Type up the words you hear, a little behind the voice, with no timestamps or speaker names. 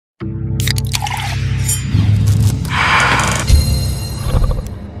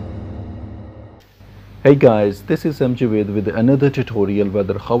Hey guys, this is 𝐬𝐻 with another tutorial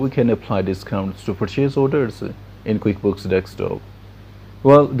whether how we can apply discounts to purchase orders in QuickBooks Desktop.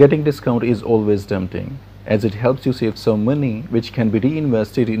 Well, getting discount is always tempting as it helps you save some money which can be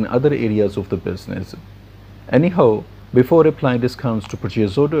reinvested in other areas of the business. Anyhow, before applying discounts to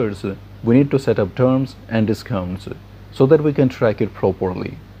purchase orders, we need to set up terms and discounts so that we can track it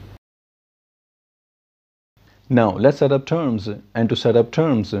properly. Now let's set up terms, and to set up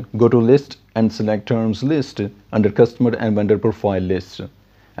terms, go to list and select terms list under customer and vendor profile list.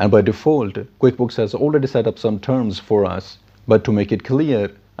 And by default, QuickBooks has already set up some terms for us, but to make it clear,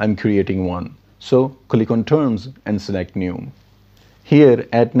 I'm creating one. So click on terms and select new. Here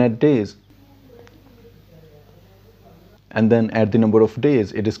add net days and then add the number of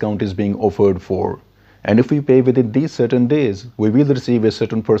days a discount is being offered for. And if we pay within these certain days, we will receive a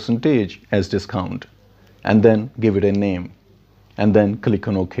certain percentage as discount. And then give it a name and then click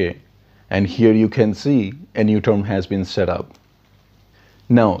on OK. And here you can see a new term has been set up.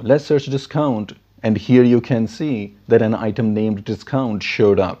 Now let's search discount, and here you can see that an item named discount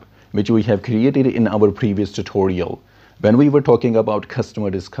showed up, which we have created in our previous tutorial when we were talking about customer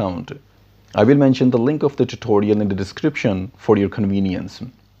discount. I will mention the link of the tutorial in the description for your convenience.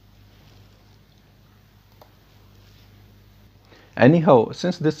 Anyhow,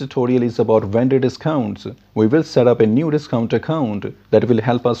 since this tutorial is about vendor discounts, we will set up a new discount account that will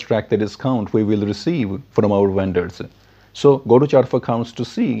help us track the discount we will receive from our vendors. So go to chart of accounts to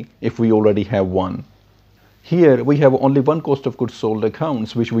see if we already have one. Here we have only one cost of goods sold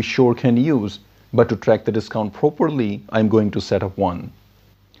accounts which we sure can use, but to track the discount properly, I'm going to set up one.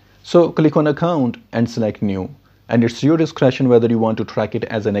 So click on account and select new, and it's your discretion whether you want to track it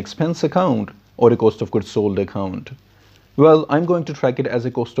as an expense account or a cost of goods sold account. Well, I'm going to track it as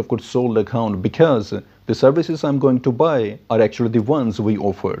a cost of goods sold account because the services I'm going to buy are actually the ones we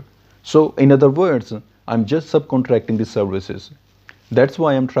offer. So in other words, I'm just subcontracting the services. That's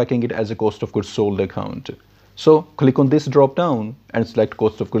why I'm tracking it as a cost of goods sold account. So click on this drop down and select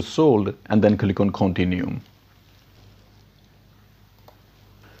cost of goods sold and then click on continue.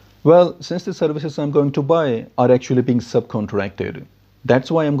 Well, since the services I'm going to buy are actually being subcontracted,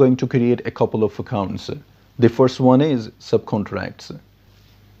 that's why I'm going to create a couple of accounts. The first one is subcontracts.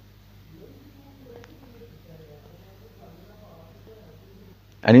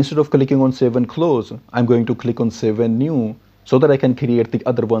 And instead of clicking on save and close, I'm going to click on save and new so that I can create the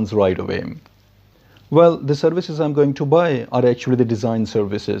other ones right away. Well, the services I'm going to buy are actually the design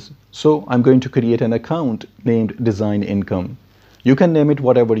services. So I'm going to create an account named design income. You can name it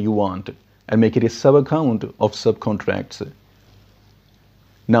whatever you want and make it a sub-account of subcontracts.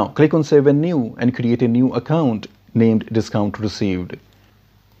 Now click on save and new and create a new account named discount received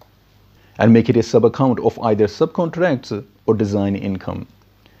and make it a sub-account of either subcontracts or design income.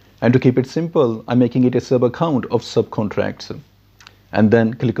 And to keep it simple, I'm making it a sub-account of subcontracts, and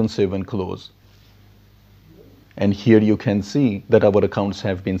then click on save and close. And here you can see that our accounts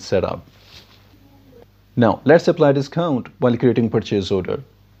have been set up. Now let's apply discount while creating purchase order.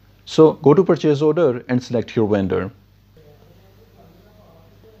 So go to purchase order and select your vendor.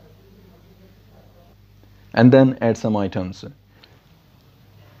 And then add some items.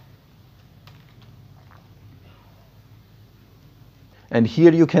 And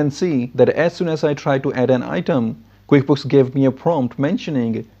here you can see that as soon as I try to add an item, QuickBooks gave me a prompt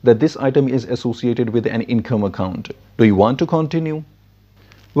mentioning that this item is associated with an income account. Do you want to continue?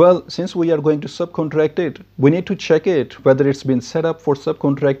 Well, since we are going to subcontract it, we need to check it whether it's been set up for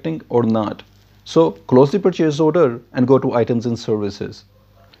subcontracting or not. So close the purchase order and go to items and services.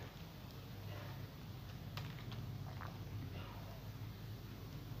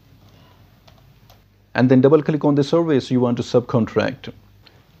 And then double click on the service you want to subcontract.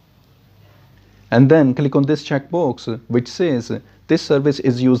 And then click on this checkbox which says this service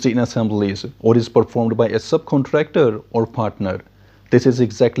is used in assemblies or is performed by a subcontractor or partner. This is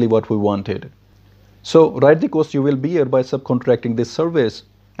exactly what we wanted. So write the cost you will bear by subcontracting this service,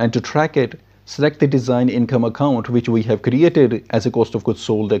 and to track it, select the design income account which we have created as a cost of goods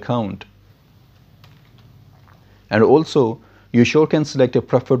sold account. And also, you sure can select a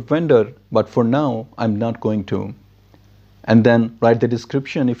preferred vendor, but for now, I'm not going to. And then write the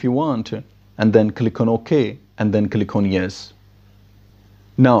description if you want, and then click on OK, and then click on Yes.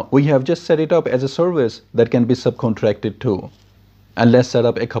 Now, we have just set it up as a service that can be subcontracted too. And let's set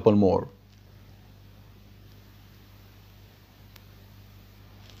up a couple more.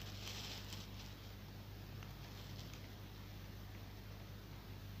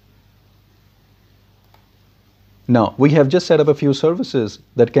 Now, we have just set up a few services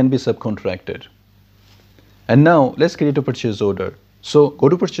that can be subcontracted. And now, let's create a purchase order. So go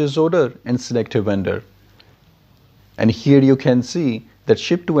to purchase order and select a vendor. And here you can see that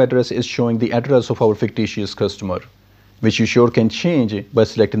ship to address is showing the address of our fictitious customer, which you sure can change by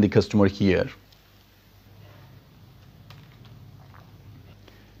selecting the customer here.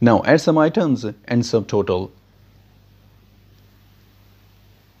 Now add some items and subtotal.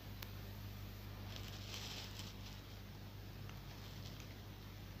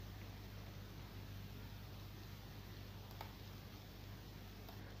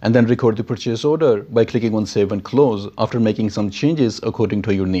 And then record the purchase order by clicking on Save and Close after making some changes according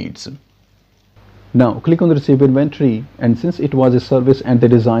to your needs. Now click on the Receive Inventory, and since it was a service and the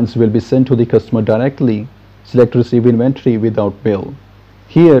designs will be sent to the customer directly, select Receive Inventory without bill.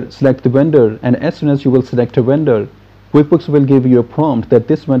 Here select the vendor, and as soon as you will select a vendor, QuickBooks will give you a prompt that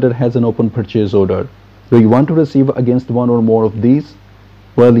this vendor has an open purchase order. Do you want to receive against one or more of these?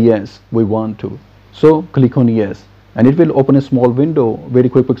 Well, yes, we want to. So click on Yes, and it will open a small window where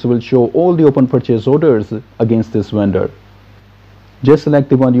QuickBooks will show all the open purchase orders against this vendor. Just select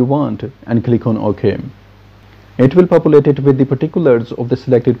the one you want and click on OK. It will populate it with the particulars of the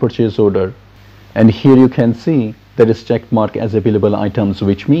selected purchase order. And here you can see that is checked mark as a billable items,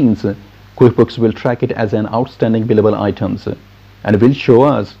 which means QuickBooks will track it as an outstanding billable items and will show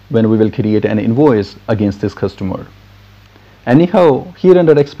us when we will create an invoice against this customer. Anyhow, here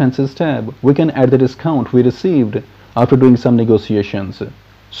under Expenses tab, we can add the discount we received after doing some negotiations.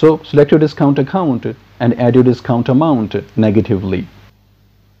 So select your discount account and add your discount amount negatively.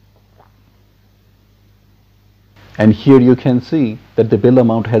 And here you can see that the bill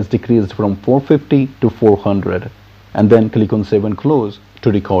amount has decreased from 450 to 400. And then click on Save and Close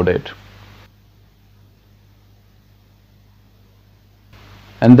to record it.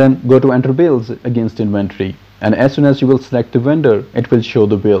 And then go to Enter Bills against Inventory. And as soon as you will select the vendor, it will show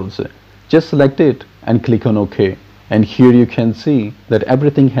the bills. Just select it and click on OK. And here you can see that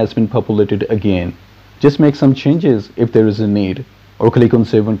everything has been populated again. Just make some changes if there is a need, or click on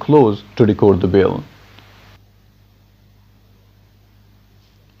Save and Close to record the bill.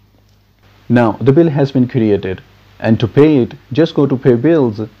 Now the bill has been created, and to pay it, just go to Pay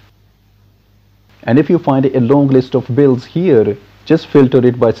Bills. And if you find a long list of bills here, just filter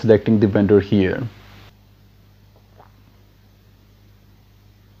it by selecting the vendor here.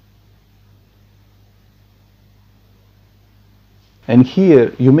 And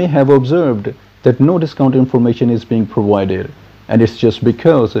here you may have observed that no discount information is being provided, and it's just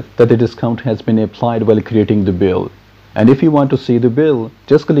because that the discount has been applied while creating the bill. And if you want to see the bill,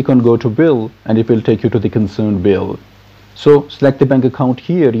 just click on Go to Bill and it will take you to the concerned bill. So select the bank account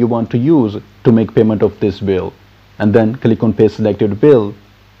here you want to use to make payment of this bill, and then click on Pay Selected Bill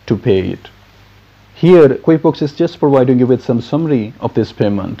to pay it. Here QuickBooks is just providing you with some summary of this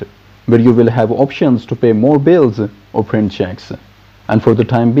payment, where you will have options to pay more bills or print checks. And for the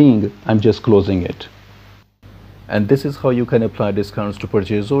time being, I'm just closing it. And this is how you can apply discounts to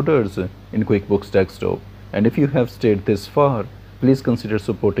purchase orders in QuickBooks Desktop. And if you have stayed this far, please consider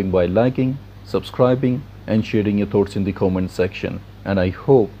supporting by liking, subscribing, and sharing your thoughts in the comment section. And I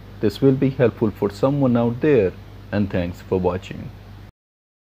hope this will be helpful for someone out there. And thanks for watching.